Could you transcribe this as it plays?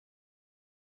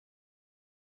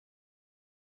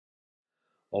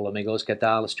Hola amigos, ¿qué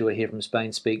tal? Stuart here from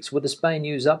Spain Speaks with a Spain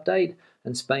news update,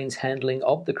 and Spain's handling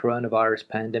of the coronavirus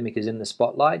pandemic is in the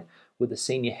spotlight, with a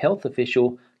senior health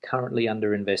official currently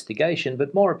under investigation,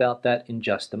 but more about that in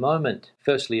just a moment.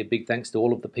 Firstly, a big thanks to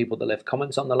all of the people that left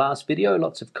comments on the last video.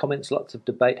 Lots of comments, lots of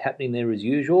debate happening there as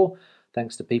usual.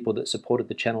 Thanks to people that supported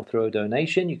the channel through a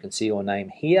donation. You can see your name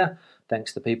here.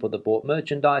 Thanks to people that bought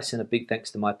merchandise, and a big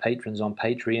thanks to my patrons on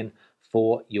Patreon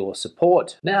for your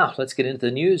support. Now, let's get into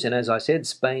the news, and as I said,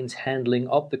 Spain's handling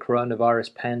of the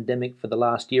coronavirus pandemic for the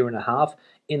last year and a half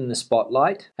in the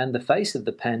spotlight, and the face of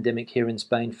the pandemic here in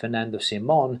Spain, Fernando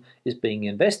Simón, is being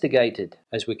investigated.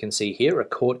 As we can see here, a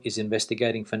court is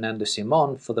investigating Fernando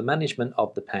Simón for the management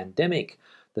of the pandemic.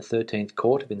 The 13th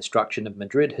Court of Instruction of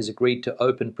Madrid has agreed to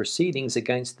open proceedings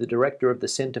against the director of the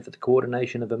Centre for the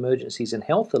Coordination of Emergencies and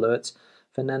Health Alerts,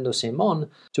 Fernando Simón,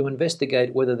 to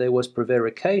investigate whether there was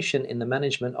prevarication in the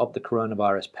management of the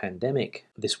coronavirus pandemic.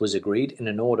 This was agreed in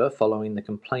an order following the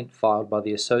complaint filed by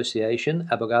the association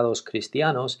Abogados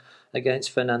Cristianos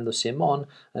against Fernando Simón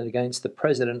and against the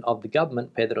president of the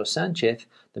government, Pedro Sánchez,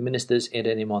 the ministers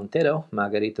Irene Montero,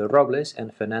 Margarito Robles,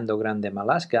 and Fernando Grande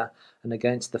Marlaska, and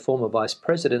against the former vice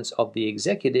presidents of the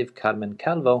executive, Carmen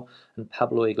Calvo and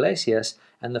Pablo Iglesias,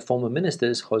 and the former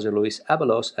ministers José Luis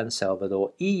Ábalos and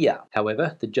Salvador Illa.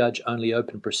 However, the judge only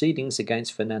opened proceedings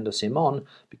against Fernando Simón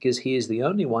because he is the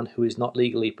only one who is not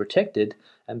legally protected,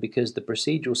 and because the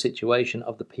procedural situation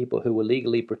of the people who were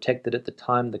legally protected at the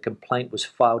time the complaint was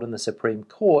filed in the Supreme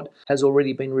Court has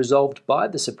already been resolved by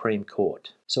the Supreme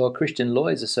Court. So a Christian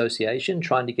Lawyers Association,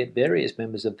 trying to get various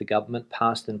members of the government,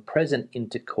 past and present,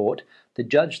 into court to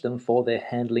judge them for their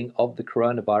handling of the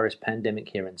coronavirus pandemic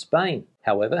here in Spain.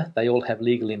 However, they all have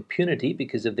legal impunity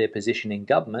because of their position in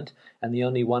government, and the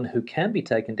only one who can be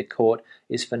taken to court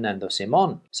is Fernando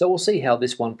Simón. So we'll see how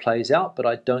this one plays out, but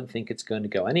I don't think it's going to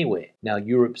go anywhere. Now,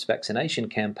 Europe's vaccination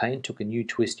campaign took a new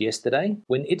twist yesterday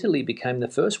when Italy became the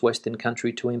first Western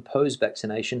country to impose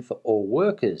vaccination for all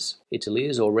workers. Italy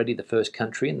is already the first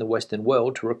country in the Western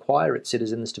world to require its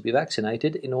citizens to be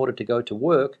vaccinated in order to go to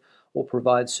work or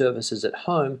provide services at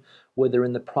home, whether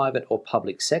in the private or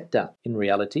public sector. In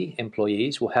reality,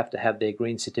 employees will have to have their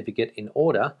green certificate in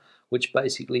order, which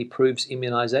basically proves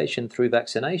immunization through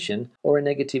vaccination or a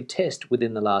negative test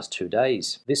within the last 2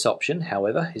 days. This option,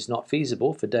 however, is not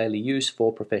feasible for daily use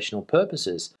for professional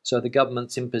purposes, so the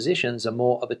government's impositions are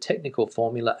more of a technical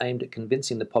formula aimed at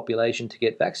convincing the population to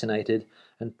get vaccinated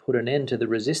and put an end to the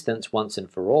resistance once and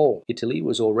for all. Italy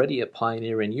was already a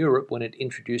pioneer in Europe when it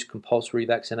introduced compulsory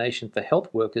vaccination for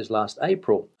health workers last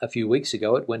April. A few weeks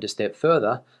ago, it went a step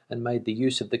further and made the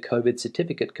use of the COVID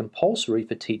certificate compulsory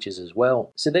for teachers as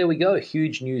well. So there we go,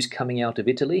 huge news coming out of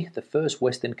Italy, the first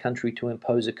Western country to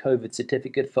impose a COVID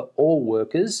certificate for all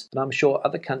workers, and I'm sure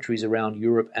other countries around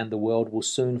Europe and the world will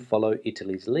soon follow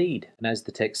Italy's lead. And as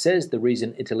the text says, the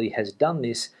reason Italy has done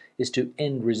this is to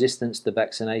end resistance to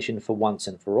vaccination for once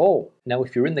and for all. Now,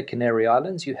 if you're in the Canary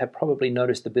Islands, you have probably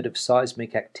noticed a bit of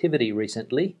seismic activity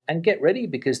recently, and get ready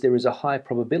because there is a high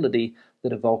probability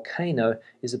that a volcano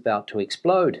is about to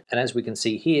explode. And as we can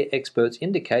see here, experts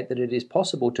indicate that it is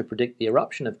possible to predict the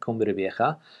eruption of Cumbre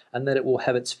Vieja and that it will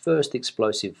have its first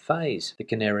explosive phase. The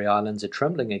Canary Islands are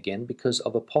trembling again because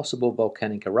of a possible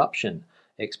volcanic eruption.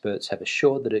 Experts have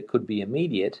assured that it could be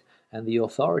immediate, and the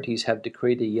authorities have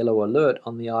decreed a yellow alert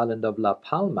on the island of La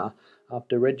Palma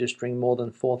after registering more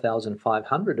than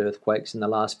 4,500 earthquakes in the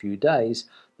last few days,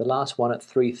 the last one at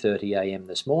 3:30 a.m.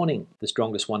 this morning. The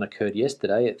strongest one occurred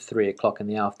yesterday at 3 o'clock in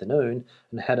the afternoon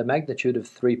and had a magnitude of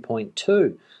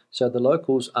 3.2. So the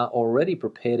locals are already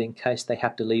prepared in case they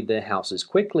have to leave their houses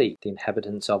quickly. The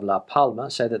inhabitants of La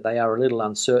Palma say that they are a little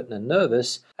uncertain and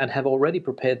nervous and have already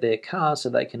prepared their cars so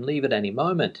they can leave at any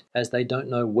moment, as they don't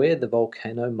know where the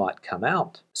volcano might come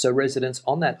out. So residents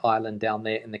on that island down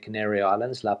there in the Canary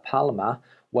Islands, La Palma,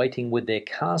 waiting with their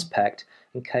cars packed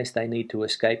in case they need to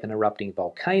escape an erupting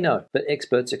volcano. But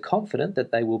experts are confident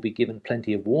that they will be given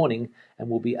plenty of warning and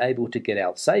will be able to get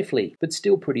out safely. But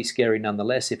still pretty scary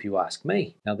nonetheless, if you ask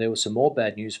me. Now, there was some more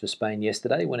bad news for Spain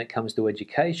yesterday when it comes to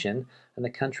education, and the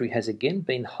country has again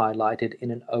been highlighted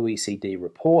in an OECD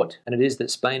report. And it is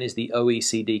that Spain is the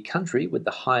OECD country with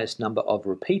the highest number of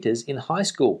repeaters in high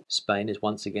school. Spain is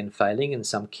once again failing in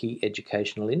some key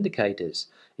educational indicators.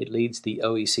 It leads the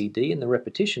OECD in the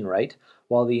repetition rate,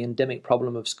 while the endemic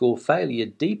problem of school failure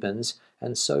deepens,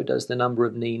 and so does the number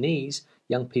of nee-nees,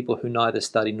 young people who neither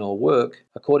study nor work,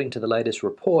 according to the latest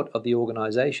report of the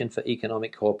Organisation for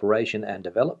Economic Cooperation and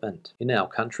Development. In our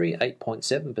country,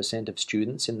 8.7% of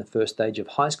students in the first stage of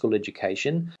high school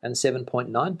education and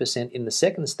 7.9% in the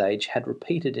second stage had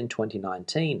repeated in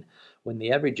 2019, when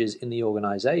the averages in the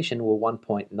organisation were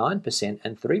 1.9%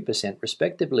 and 3%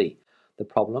 respectively. The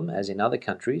problem, as in other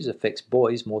countries, affects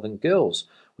boys more than girls,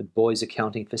 with boys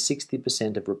accounting for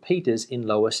 60% of repeaters in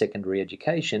lower secondary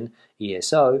education,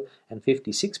 ESO, and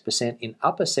 56% in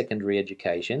upper secondary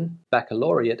education,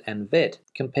 baccalaureate and VET,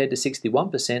 compared to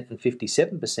 61% and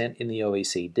 57% in the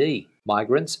OECD.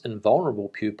 Migrants and vulnerable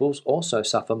pupils also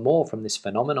suffer more from this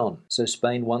phenomenon. So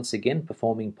Spain once again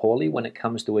performing poorly when it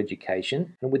comes to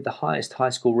education, and with the highest high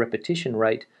school repetition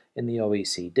rate in the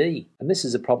OECD. And this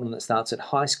is a problem that starts at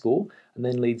high school and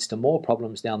then leads to more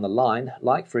problems down the line,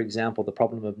 like for example the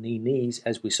problem of knees,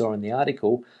 as we saw in the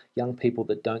article, young people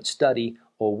that don't study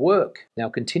or work. Now,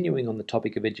 continuing on the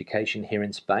topic of education here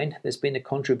in Spain, there's been a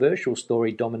controversial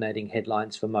story dominating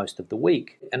headlines for most of the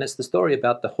week, and it's the story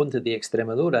about the Junta de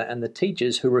Extremadura and the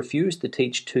teachers who refused to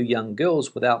teach two young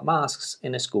girls without masks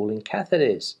in a school in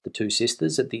Cáceres. The two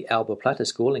sisters at the Alba Plata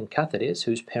school in Cáceres,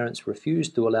 whose parents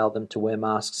refused to allow them to wear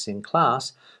masks in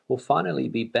class, will finally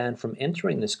be banned from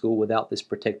entering the school without this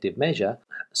protective measure,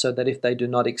 so that if they do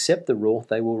not accept the rule,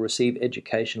 they will receive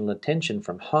educational attention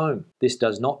from home. This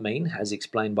does not mean, as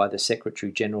explained by the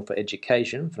Secretary General for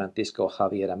Education, Francisco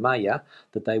Javier Amaya,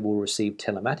 that they will receive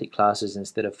telematic classes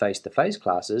instead of face-to-face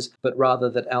classes, but rather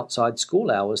that outside school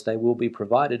hours they will be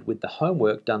provided with the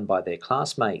homework done by their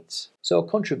classmates. So a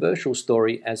controversial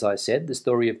story, as I said, the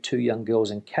story of two young girls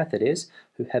in Cáceres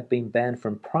who have been banned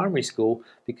from primary school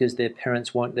because their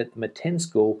parents won't let them attend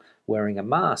school wearing a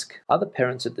mask. Other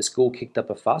parents at the school kicked up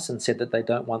a fuss and said that they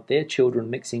don't want their children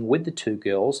mixing with the two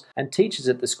girls, and teachers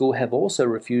at the school have also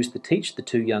refused to teach the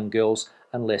two young girls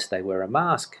unless they wear a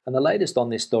mask. And the latest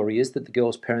on this story is that the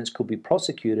girls' parents could be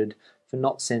prosecuted for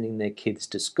not sending their kids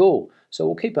to school. So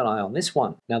we'll keep an eye on this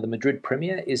one. Now, the Madrid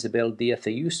Premier, Isabel Díaz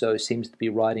Ayuso, seems to be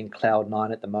riding cloud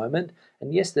nine at the moment,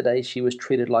 and yesterday she was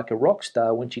treated like a rock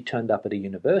star when she turned up at a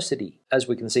university. As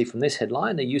we can see from this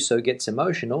headline, Ayuso gets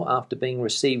emotional after being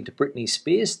received Britney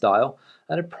Spears style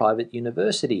at a private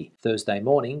university. Thursday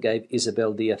morning gave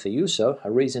Isabel Díaz Ayuso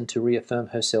a reason to reaffirm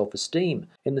her self-esteem.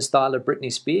 In the style of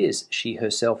Britney Spears, she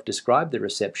herself described the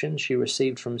reception she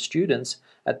received from students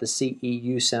at the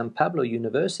CEU San Pablo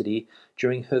University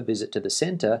during her visit to the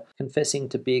centre, confessing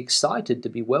to be excited to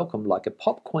be welcomed like a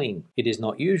pop queen. It is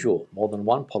not usual. More than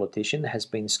one politician has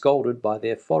been scolded by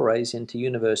their forays into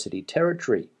university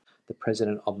territory. The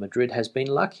president of Madrid has been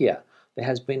luckier. There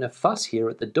has been a fuss here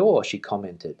at the door, she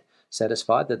commented,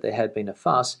 satisfied that there had been a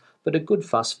fuss, but a good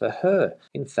fuss for her.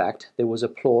 In fact, there was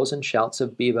applause and shouts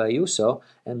of Viva Ayuso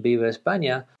and Viva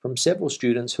España from several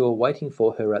students who were waiting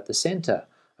for her at the centre,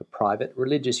 a private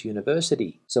religious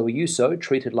university. So Ayuso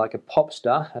treated like a pop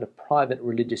star at a private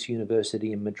religious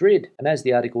university in Madrid. And as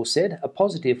the article said, a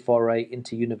positive foray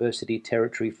into university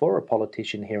territory for a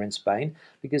politician here in Spain,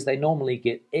 because they normally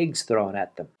get eggs thrown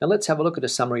at them. Now let's have a look at a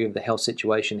summary of the health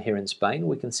situation here in Spain.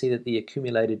 We can see that the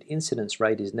accumulated incidence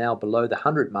rate is now below the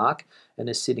 100 mark and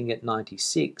is sitting at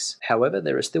 96. However,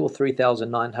 there are still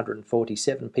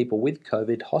 3,947 people with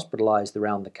COVID hospitalised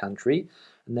around the country,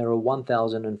 and there are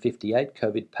 1,058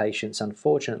 COVID patients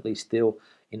unfortunately still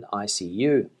in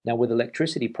ICU. Now, with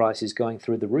electricity prices going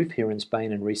through the roof here in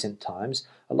Spain in recent times,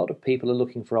 a lot of people are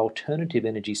looking for alternative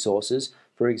energy sources,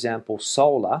 for example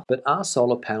solar, but are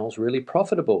solar panels really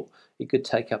profitable? It could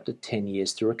take up to 10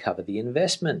 years to recover the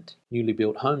investment. Newly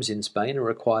built homes in Spain are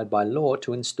required by law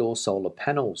to install solar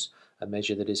panels, a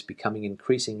measure that is becoming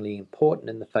increasingly important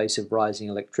in the face of rising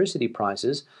electricity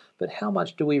prices, but how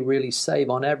much do we really save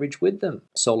on average with them?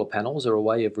 Solar panels are a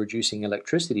way of reducing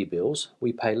electricity bills.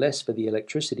 We pay less for the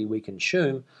electricity we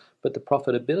consume, but the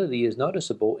profitability is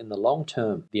noticeable in the long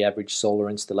term. The average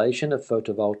solar installation of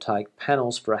photovoltaic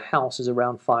panels for a house is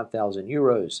around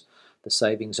 €5,000. The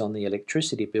savings on the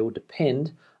electricity bill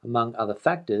depend, among other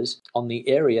factors, on the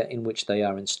area in which they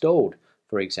are installed.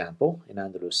 For example, in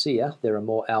Andalusia, there are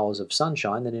more hours of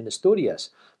sunshine than in Asturias,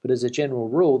 but as a general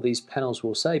rule, these panels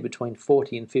will save between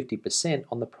 40 and 50%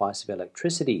 on the price of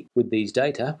electricity. With these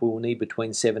data, we will need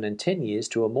between 7 and 10 years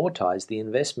to amortize the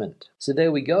investment. So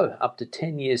there we go, up to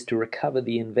 10 years to recover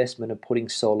the investment of putting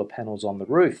solar panels on the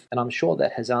roof. And I'm sure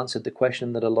that has answered the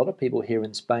question that a lot of people here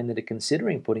in Spain that are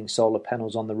considering putting solar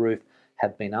panels on the roof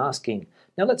have been asking.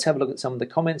 Now let's have a look at some of the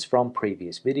comments from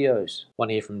previous videos. One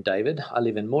here from David. I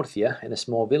live in Murcia, in a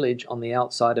small village on the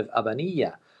outside of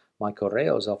Abanilla. My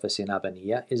Correos office in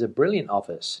Avenilla is a brilliant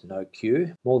office, no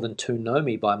queue, more than 2 know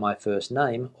me by my first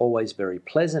name, always very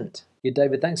pleasant. Yeah,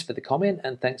 David, thanks for the comment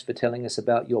and thanks for telling us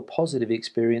about your positive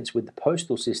experience with the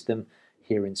postal system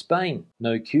here in Spain.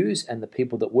 No queues, and the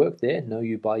people that work there know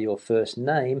you by your first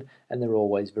name, and they're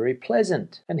always very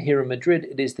pleasant. And here in Madrid,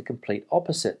 it is the complete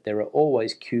opposite. There are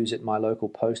always queues at my local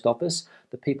post office.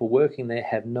 The people working there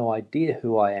have no idea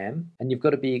who I am, and you've got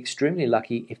to be extremely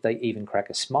lucky if they even crack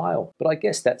a smile. But I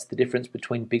guess that's the difference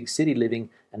between big city living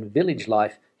and village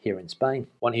life here in Spain.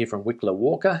 One here from Wickler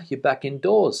Walker, you're back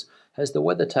indoors. Has the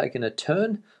weather taken a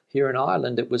turn? Here in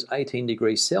Ireland it was 18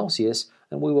 degrees Celsius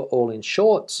and we were all in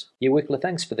shorts. Yeah, Wickler,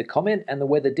 thanks for the comment, and the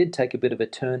weather did take a bit of a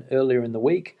turn earlier in the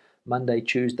week. Monday,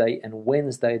 Tuesday and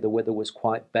Wednesday the weather was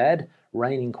quite bad,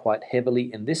 raining quite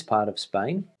heavily in this part of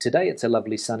Spain. Today it's a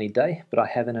lovely sunny day, but I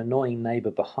have an annoying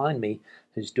neighbour behind me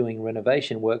who's doing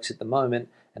renovation works at the moment,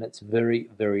 and it's very,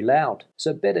 very loud.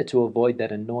 So better to avoid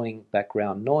that annoying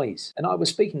background noise. And I was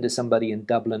speaking to somebody in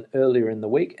Dublin earlier in the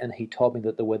week and he told me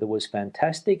that the weather was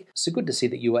fantastic. So good to see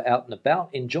that you were out and about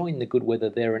enjoying the good weather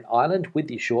there in Ireland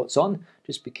with your shorts on.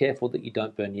 Just be careful that you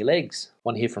don't burn your legs.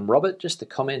 One here from Robert, just a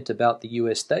comment about the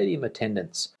US stadium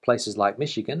attendance. Places like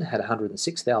Michigan had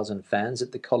 106,000 fans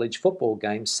at the college football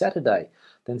game Saturday,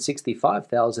 then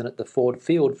 65,000 at the Ford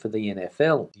Field for the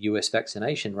NFL. The US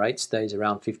vaccination rate stays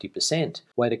around 50%.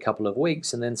 Wait a couple of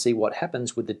weeks and then see what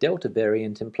happens with the Delta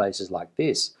variant in places like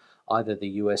this. Either the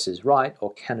US is right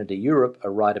or Canada, Europe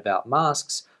are right about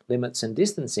masks, limits and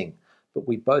distancing. But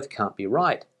we both can't be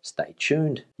right. Stay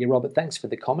tuned. Yeah, Robert, thanks for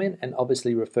the comment, and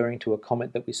obviously referring to a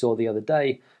comment that we saw the other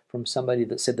day from somebody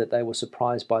that said that they were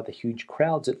surprised by the huge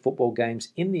crowds at football games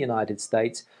in the United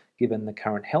States given the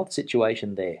current health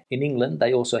situation there. In England,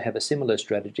 they also have a similar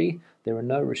strategy. There are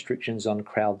no restrictions on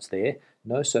crowds there,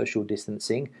 no social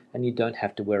distancing, and you don't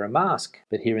have to wear a mask.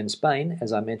 But here in Spain,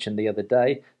 as I mentioned the other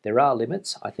day, there are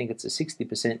limits. I think it's a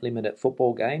 60% limit at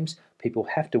football games. People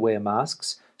have to wear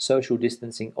masks, social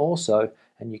distancing also,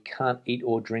 and you can't eat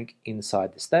or drink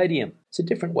inside the stadium. So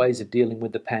different ways of dealing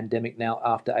with the pandemic now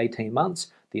after 18 months.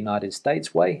 The United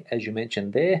States way, as you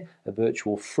mentioned there, a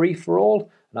virtual free-for-all,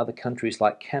 and other countries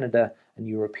like Canada and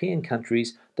European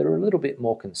countries that are a little bit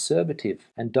more conservative.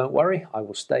 And don't worry, I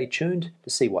will stay tuned to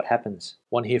see what happens.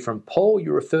 One here from Paul,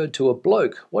 you referred to a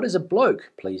bloke. What is a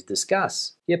bloke? Please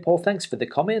discuss. Yeah, Paul, thanks for the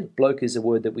comment. Bloke is a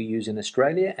word that we use in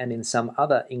Australia and in some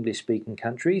other English-speaking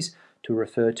countries to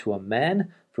refer to a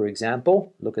man. For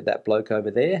example, look at that bloke over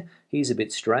there. He's a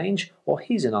bit strange, or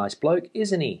he's a nice bloke,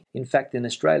 isn't he? In fact, in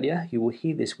Australia, you will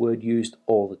hear this word used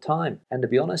all the time. And to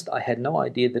be honest, I had no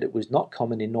idea that it was not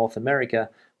common in North America,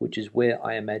 which is where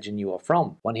I imagine you are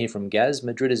from. One here from Gaz,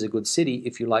 Madrid is a good city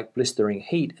if you like blistering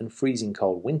heat and freezing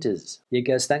cold winters. Yeah,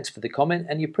 Gaz, thanks for the comment,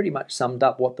 and you pretty much summed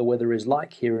up what the weather is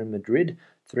like here in Madrid.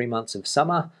 3 months of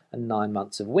summer and 9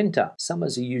 months of winter.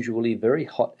 Summers are usually very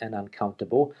hot and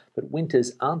uncomfortable, but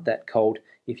winters aren't that cold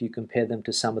if you compare them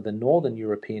to some of the northern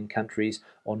European countries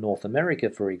or North America,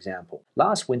 for example.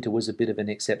 Last winter was a bit of an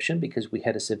exception because we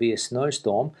had a severe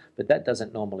snowstorm, but that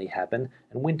doesn't normally happen,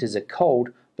 and winters are cold,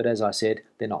 but as I said,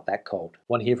 they're not that cold.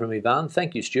 One here from Ivan,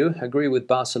 thank you, Stu. Agree with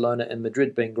Barcelona and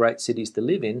Madrid being great cities to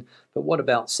live in, but what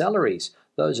about salaries?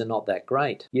 Those are not that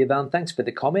great. Yevan, thanks for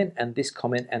the comment, and this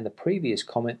comment and the previous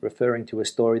comment referring to a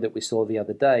story that we saw the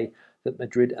other day that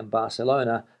Madrid and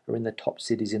Barcelona are in the top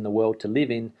cities in the world to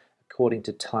live in, according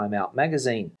to Time Out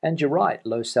magazine. And you're right,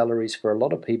 low salaries for a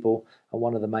lot of people are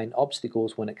one of the main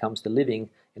obstacles when it comes to living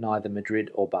in either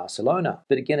Madrid or Barcelona.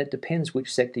 But again, it depends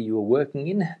which sector you are working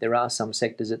in. There are some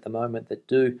sectors at the moment that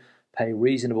do pay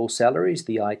reasonable salaries.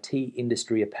 The IT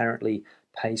industry apparently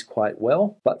pays quite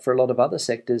well, but for a lot of other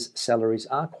sectors, salaries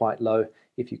are quite low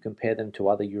if you compare them to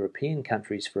other European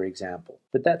countries, for example.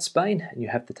 But that's Spain, and you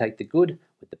have to take the good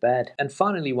with the bad. And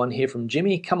finally, one here from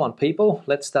Jimmy. Come on, people,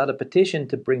 let's start a petition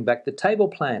to bring back the table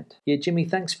plant. Yeah, Jimmy,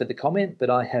 thanks for the comment, but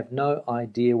I have no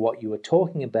idea what you are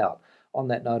talking about. On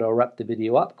that note, I'll wrap the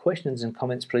video up. Questions and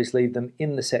comments, please leave them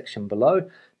in the section below.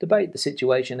 Debate the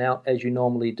situation out as you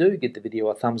normally do. Give the video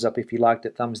a thumbs up if you liked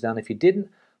it, thumbs down if you didn't.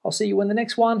 I'll see you in the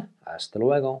next one. Hasta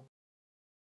luego.